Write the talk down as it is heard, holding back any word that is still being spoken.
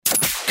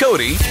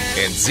Cody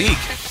and Zeke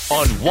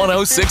on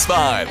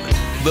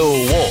 106.5 The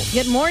Wolf.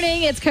 Good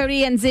morning. It's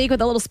Cody and Zeke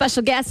with a little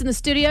special guest in the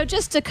studio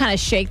just to kind of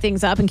shake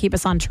things up and keep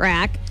us on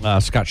track.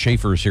 Scott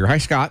Shaffer is here. Hi,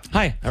 Scott.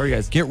 Hi. How are you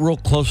guys? Get real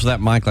close to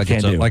that mic like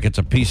it's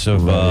a piece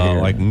of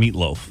like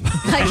meatloaf.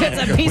 Like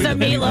it's a piece of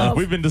meatloaf.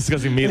 We've been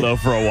discussing meatloaf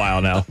for a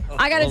while now.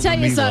 I got to tell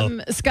you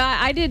something, Scott.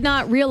 I did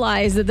not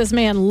realize that this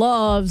man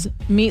loves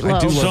meatloaf. I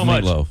do love So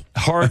much meatloaf.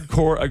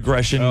 hardcore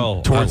aggression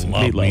towards I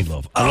love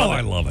meatloaf. I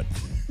love it.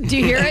 Do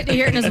you hear it? Do you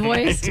hear it in his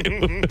voice?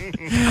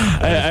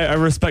 I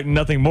respect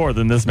nothing more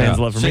than this man's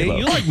love for See, meatloaf.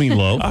 you like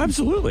meatloaf?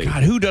 Absolutely.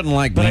 God, who doesn't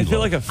like But meatloaf? I feel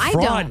like a I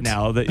fraud don't.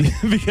 now that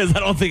because I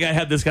don't think I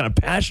had this kind of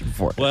passion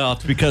for it. Well,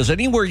 it's because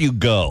anywhere you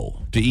go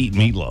to eat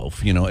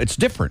meatloaf, it's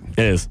different.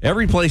 It is.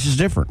 Every place is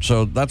different.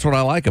 So that's what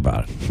I like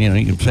about it. You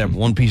can have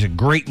one piece of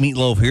great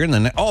meatloaf here, and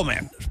then, oh,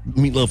 man,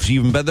 meatloaf's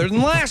even better than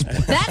the last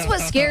place. That's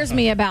what scares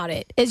me about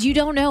it, is you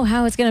don't know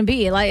how it's going to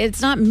be. Like,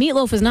 it's not,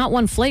 meatloaf is not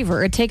one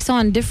flavor. It takes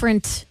on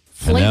different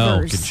flavors. I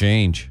know, it could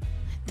change.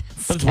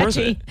 But it's worth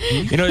it.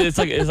 It's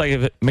like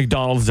if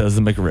McDonald's does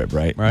the McRib,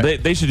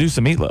 right? They should do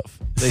some meatloaf.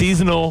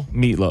 Seasonal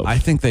meatloaf. I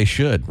think they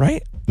should.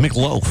 Right?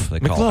 McLoaf, they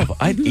call it. McLoaf.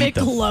 I'd eat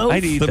them. McLoaf?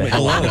 I'd eat The them.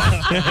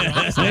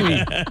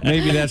 McLoaf.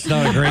 maybe that's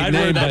not a great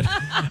name, but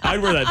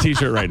I'd wear that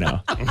T-shirt right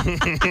now.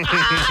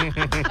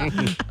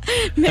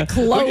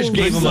 McLoaf. we just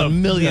gave him $1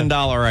 million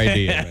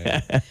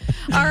idea.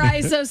 All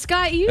right, so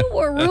Scott, you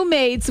were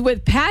roommates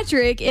with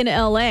Patrick in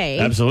L.A.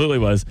 Absolutely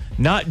was.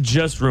 Not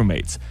just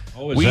roommates.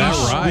 Oh, is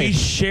that right? We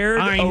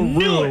shared a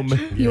room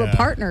You were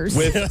partners.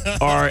 with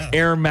our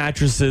air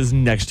mattresses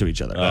next to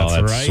each other.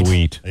 Oh, that's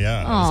sweet.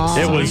 Yeah. Aw.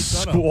 It was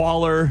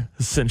squalor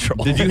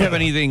central. Did you have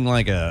anything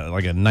like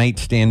a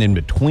nightstand in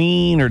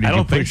between, or did I you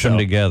don't think push them so.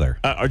 together?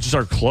 Or just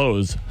our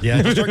clothes.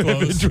 Yeah, just our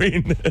clothes.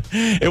 Between.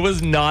 It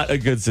was not a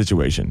good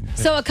situation.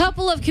 So a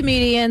couple of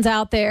comedians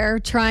out there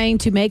trying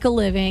to make a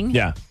living.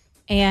 Yeah.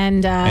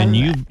 And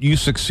You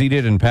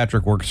succeeded, and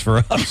Patrick works for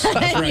us.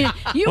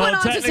 you went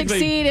on to technically,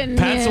 succeed, and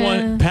Pat's the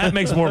one. Pat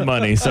makes more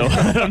money, so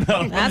I don't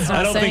know. That's not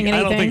I don't saying think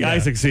anything. I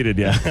succeeded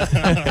yet.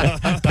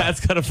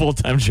 Pat's got a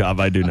full-time job.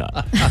 I do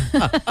not.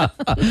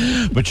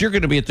 But you're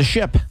going to be at the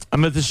ship.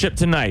 I'm at the ship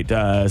tonight.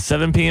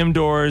 7 p.m.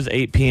 doors,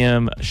 8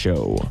 p.m.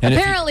 show. And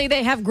apparently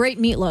they have great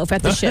meatloaf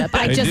at the ship.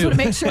 I just do. want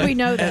to make sure we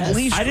know this. At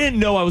least I didn't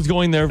know I was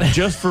going there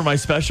just for my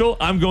special.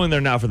 I'm going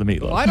there now for the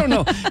meatloaf. I don't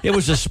know. It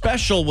was a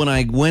special when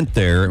I went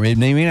there. I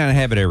mean, they may not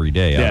have it every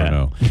day. I don't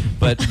know.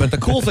 But the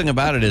cool thing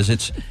about it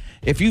is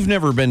if you've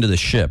never been to the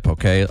ship,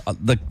 okay,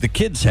 the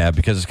kids have,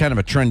 because it's kind of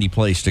a trendy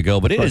place to go,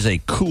 but it is a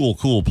cool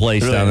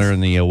place really down is. there in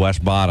the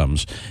West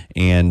Bottoms,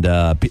 and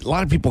a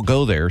lot of people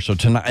go there. So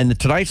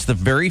tonight's the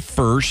very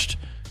first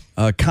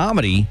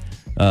comedy.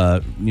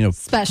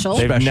 Special.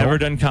 They've special. never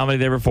done comedy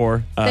there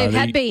before. They've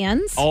had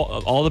bands.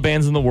 All the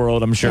bands in the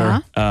world, I'm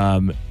sure.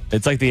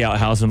 It's like the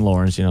Outhouse in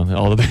Lawrence,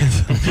 all the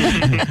bands.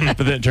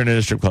 But then it turned into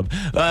a strip club.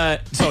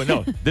 So,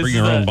 no. This Bring is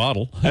your own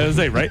bottle. I was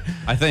saying, right?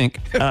 I think.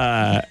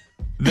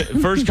 The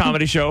first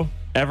comedy show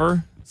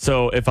ever.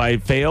 So if I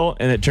fail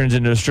and it turns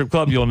into a strip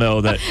club, you'll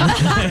know that.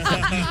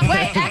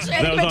 Wait, actually,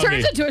 That if was it on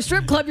turns me. into a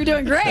strip club, you're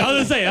doing great. I was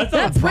going to say, that's not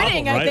That's a problem,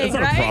 winning, right? I think, That's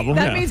not right? a problem.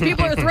 That yeah. means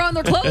people are throwing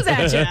their clothes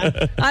at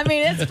you. I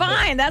mean, it's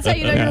fine. That's how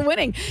you know you're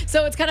winning.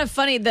 So it's kind of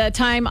funny. The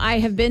time I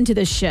have been to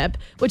this ship,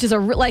 which is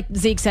like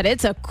Zeke said,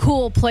 it's a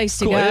cool place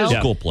to Cool. go. It is Yeah.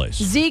 a cool place.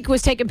 Zeke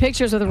was taking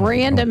pictures with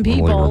random really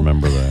people.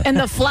 remember that. And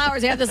the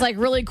flowers, they have this like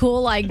really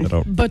cool like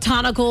don't-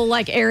 botanical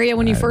like area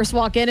when you first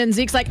walk in. And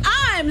Zeke's like,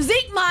 I'm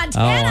Zeke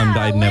Montana,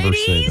 I'd never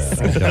say ladies.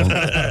 that. I don't.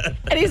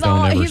 And he's Don't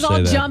all ever he's all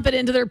say that. jumping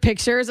into their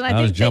pictures. And I I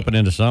think was jumping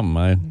into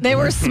something. they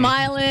were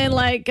smiling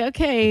like,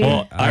 okay.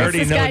 Well, I what's already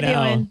this know guy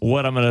now doing?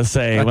 what I'm going to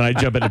say when I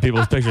jump into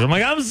people's pictures. I'm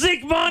like, I'm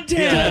Zeke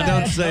Montana. Yeah,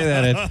 don't say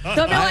that.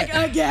 They'll be like,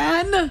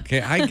 again?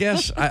 Okay, I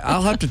guess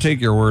I'll have to take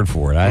your word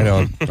for it.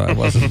 I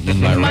wasn't in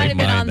my You might right have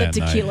been on mind the that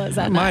night. tequilas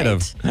that I might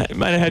night. have. I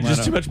might have had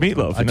just too much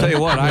meatloaf. I tell you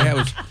what,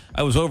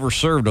 I was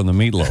overserved on the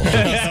meatloaf.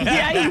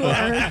 Yeah, you were.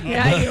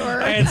 Yeah, you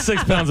were. I had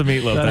 6 pounds of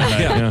meatloaf that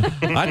night.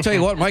 Yeah. I tell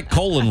you what, my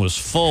colon was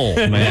full,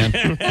 man.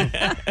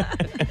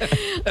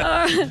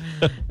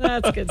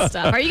 That's good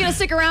stuff. Are you going to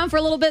stick around for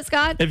a little bit,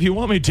 Scott? If you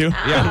want me to.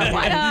 Yeah,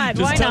 why not?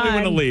 Just Why tell me not?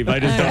 when to leave. I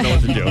just don't know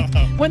what to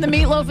do. When the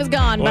meatloaf is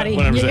gone, buddy,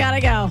 Whatever you say.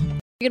 gotta go.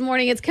 Good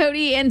morning, it's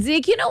Cody and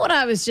Zeke. You know what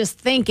I was just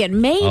thinking?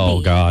 Maybe.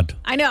 Oh God.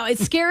 I know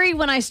it's scary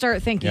when I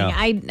start thinking. Yeah.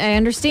 I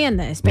understand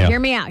this, but Yeah. hear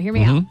me out. Hear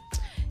me out.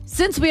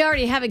 Since we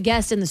already have a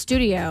guest in the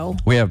studio,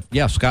 We have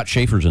Scott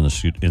Schaefer's in the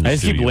studio. I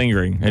just keep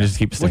lingering. I just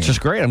keep Which is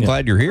great. I'm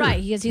glad you're here. right?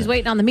 He's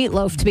waiting on the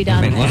meatloaf to be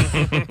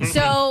done.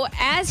 So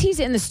as he's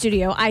in the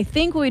studio, I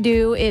think what we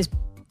do is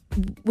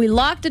we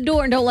lock the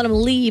door and don't let him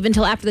leave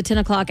until after the 10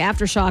 o'clock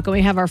aftershock, and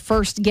we have our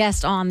first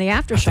guest on the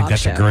aftershock I think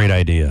that's show. a great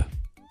idea.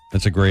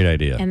 That's a great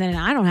idea. And then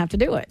I don't have to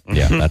do it.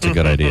 Yeah, that's a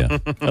good idea.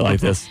 I like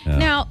this.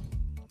 Now,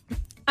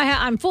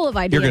 I'm full of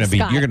ideas. You're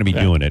gonna be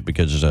Scott. doing it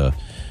because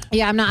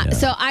Yeah, I'm not.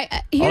 So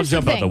here's I'll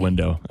jump the out the thing.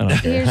 window. I don't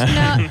care.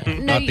 No,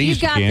 Not you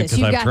these got you can't, this.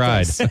 You 'cause got I've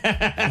tried.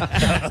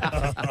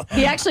 this.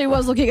 He actually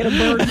was looking at a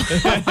bird.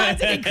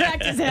 He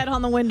cracked his head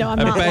on the window. I'm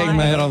I not banged lying.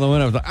 my head on the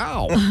window. I was like,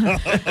 ow.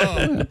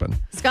 What happened?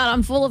 Scott,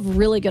 I'm full of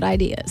really good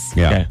ideas.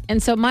 Yeah. Okay.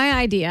 And so my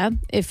idea,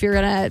 if you're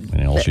gonna,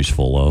 And all she's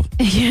full of.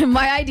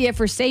 my idea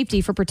for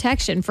safety, for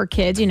protection for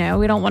kids, we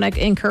don't want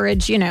to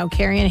encourage,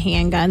 carrying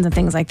handguns and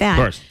things like that.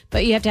 Of course.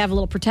 But you have to have a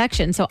little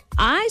protection. So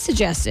I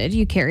suggested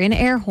you carry an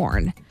air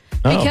horn.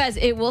 Because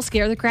it will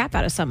scare the crap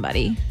out of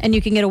somebody, and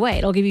you can get away.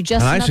 It'll give you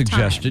just And I enough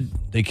suggested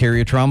they carry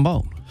a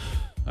trombone.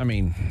 I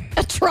mean,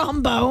 a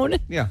trombone.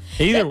 yeah.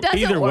 That doesn't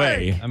Either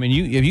way. I mean,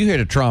 if you hit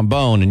a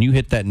trombone and you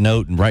hit that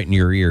note and right in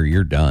your ear,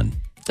 you're done.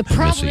 The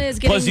problem Missy. is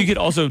getting. Plus, you could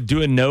also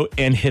do a note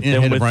and hit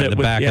them Hit with it right in the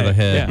back of the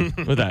head.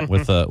 Yeah, with that.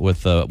 With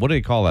what do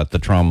you call that? The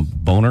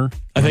tromboner?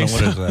 I think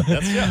don't know, so.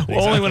 What is that?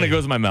 Well, only when it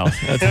goes in my mouth.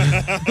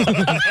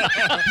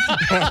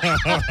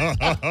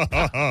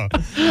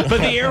 But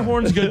the air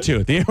horn's good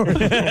too. The air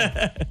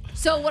horn.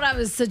 So what I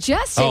was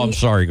suggesting Oh, I'm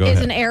sorry. Go is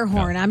ahead. an air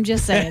horn. I'm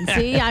just saying.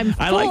 See, I'm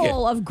I like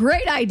full of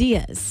great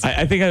ideas.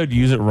 I think I would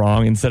use it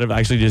wrong. Instead of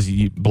actually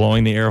just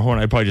blowing the air horn,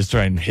 I'd probably just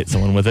try and hit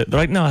someone with it. They're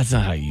like, no, that's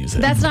not how you use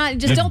it. That's not,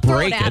 just don't throw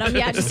it break at it. them.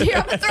 Yeah, just here,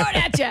 I'm going to throw it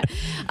at you.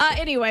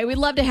 Anyway, we'd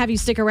love to have you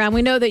stick around.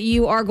 We know that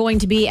you are going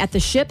to be at the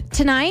Ship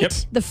tonight. Yep.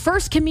 The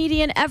first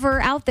comedian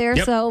ever out there.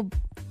 Yep. So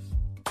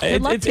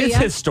good luck It's to ya.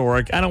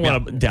 historic. I don't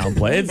want to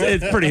downplay.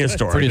 It's pretty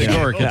historic. Pretty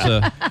historic.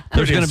 Yeah.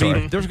 There's going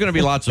historic. to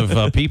be lots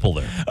of people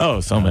there. Oh,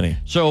 so many.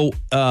 So,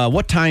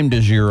 what time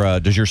does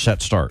your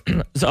set start?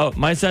 So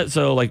my set.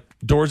 So like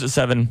doors at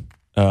 7.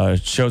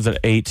 Shows at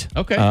 8.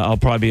 Okay. I'll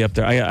probably be up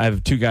there. I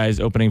have two guys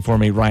opening for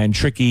me, Ryan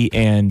Trickey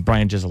and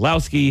Brian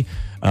Jeselowski.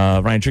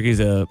 Ryan Trickey's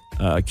a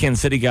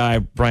Kansas City guy.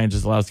 Brian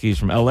Jeselowski's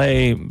from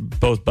LA,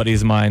 both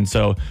buddies of mine.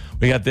 So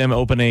we got them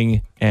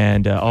opening,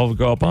 and I'll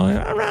go up on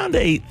around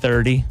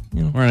 8:30.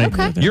 All right.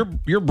 Okay.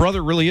 Your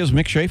brother really is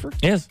Mick Shaffer?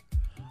 Yes.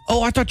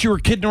 Oh, I thought you were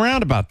kidding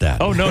around about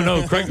that. Oh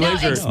no, Craig now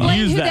Glazer explain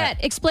used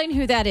explain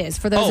who that is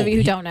for those of you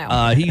who don't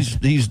know. He's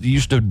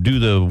used to do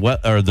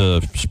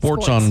the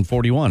sports on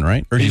 41,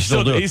 right? Or He's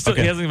still still, do it? he's still,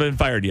 Okay. He hasn't been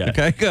fired yet.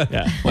 Okay, good.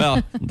 Yeah.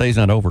 Well, day's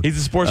not over. He's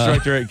the sports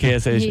director at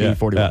KSHB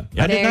 41.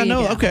 I did There not you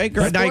know. go. Okay,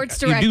 great. Now,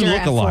 Sports you do director look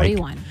at alike.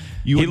 41.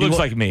 He looks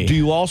like me. Do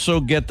you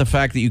also get the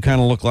fact that you kind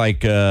of look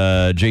like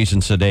Jason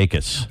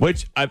Sudeikis?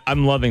 Which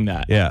I'm loving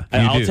that. Yeah,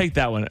 And you I'll do. take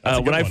that one. That's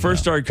a When good I one, first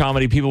yeah. started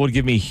comedy, people would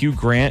give me Hugh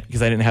Grant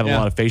because I didn't have a Yeah.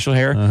 lot of facial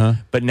hair.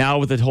 But now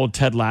with the whole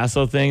Ted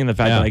Lasso thing and the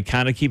fact Yeah. that I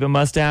kind of keep a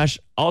mustache,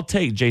 I'll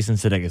take Jason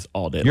Sudeikis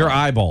all day. Your long.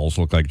 eyeballs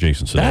look like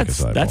Jason Sudeikis'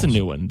 eyeballs. That's a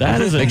new one.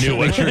 That is a new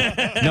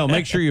one.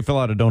 Make sure you fill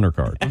out a donor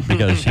card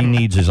because he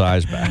needs his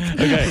eyes back.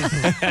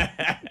 Okay.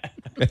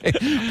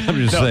 I'm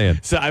just saying.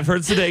 So I've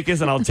heard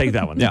Sudeikis, and I'll take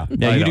that one. Yeah,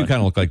 you do kind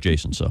of look like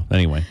Jason. So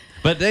anyway,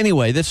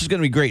 this is going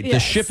to be great. The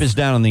Yes. Ship is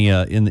down in the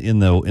in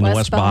the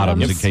West Bottoms.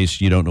 Bottoms. In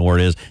case you don't know where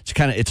it is,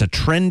 it's a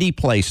trendy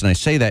place, and I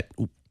say that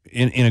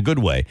in a good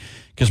way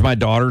because my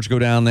daughters go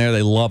down there.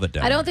 They love it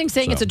down I don't there. think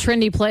saying So- it's a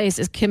trendy place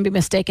can be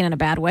mistaken in a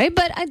bad way,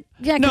 but I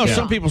No, could be some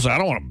wrong. people say I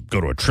don't want to go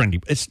to a trendy.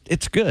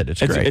 It's good.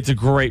 It's great. It's a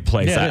great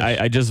place. Yeah, it is.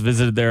 I just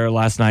visited there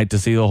last night to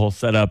see the whole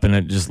setup,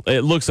 and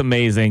it looks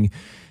amazing.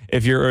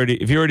 If you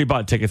already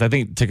bought tickets, I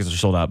think tickets are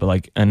sold out,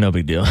 but no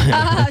big deal.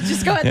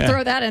 Just go ahead and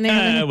throw that in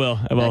there. I will.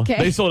 Okay.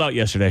 They sold out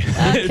yesterday.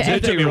 Okay.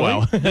 It took me a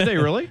while. Did they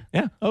really?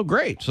 Yeah. Oh,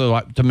 great. So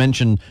to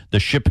mention the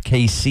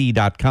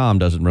shipkc.com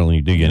doesn't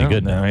really do you any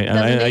good. No, now.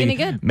 Doesn't do any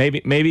good.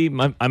 Maybe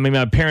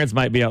my parents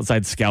might be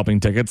outside scalping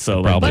tickets,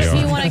 so Probably But if are.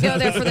 you want to go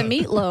there for the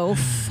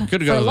meatloaf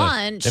Could for go to the-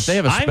 lunch, if they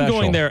have a I'm special.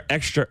 going there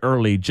extra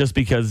early just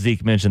because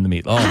Zeke mentioned the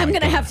meatloaf. Oh, I'm my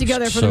going to have to go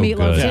there for the So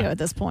meatloaf good. too at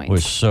this point.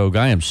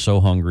 I am so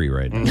hungry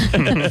right now.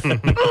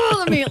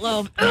 Oh, the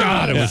meatloaf.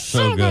 God, it was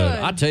so good.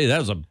 I'll tell you, that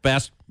was the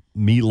best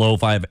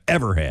meatloaf I've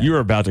ever had. You were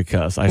about to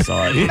cuss. I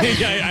saw it.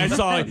 I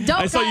saw you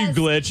cuss.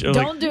 glitch. I was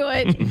Don't do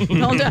it.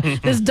 Don't do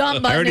it. This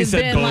dumb button already has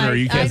said been boner. like.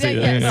 You can't say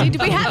yeah. that. See, do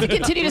we have to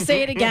continue to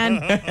say it again?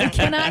 We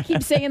cannot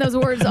keep saying those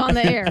words on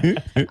the air.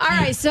 All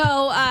right.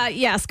 So,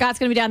 Scott's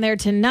going to be down there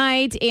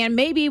tonight, and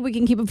maybe we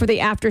can keep him for the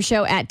after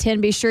show at 10.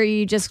 Be sure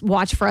you just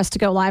watch for us to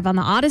go live on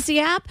the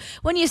Odyssey app.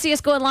 When you see us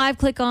going live,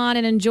 click on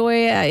and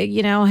enjoy,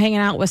 hanging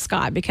out with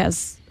Scott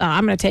because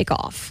I'm going to take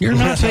off. You're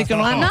not taking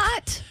off. I'm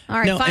not. All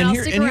right, No, fine. and I'll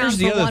here- stick and around here's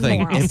the for other one thing.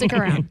 more. I'll stick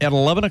around. At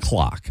 11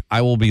 o'clock,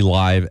 I will be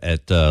live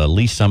at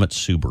Lee Summit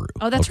Subaru.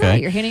 Oh, that's right.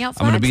 You're handing out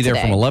I'm going to flags be there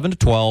today. from 11 to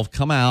 12.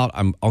 Come out.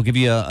 I'll give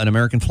you an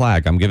American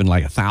flag. I'm giving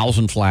like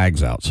 1,000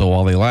 flags out. So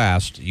while they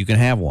last, you can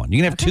have one. You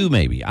can have two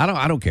maybe. I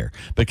don't care.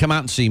 But come out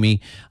and see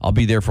me. I'll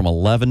be there from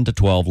 11 to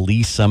 12.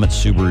 Lee Summit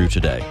Subaru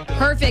today.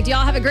 Perfect.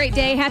 Y'all have a great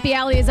day. Happy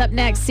Alley is up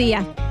next. See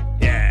ya.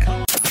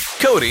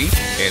 Cody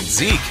and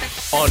Zeke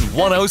on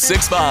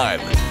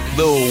 106.5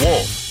 The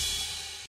Wolf.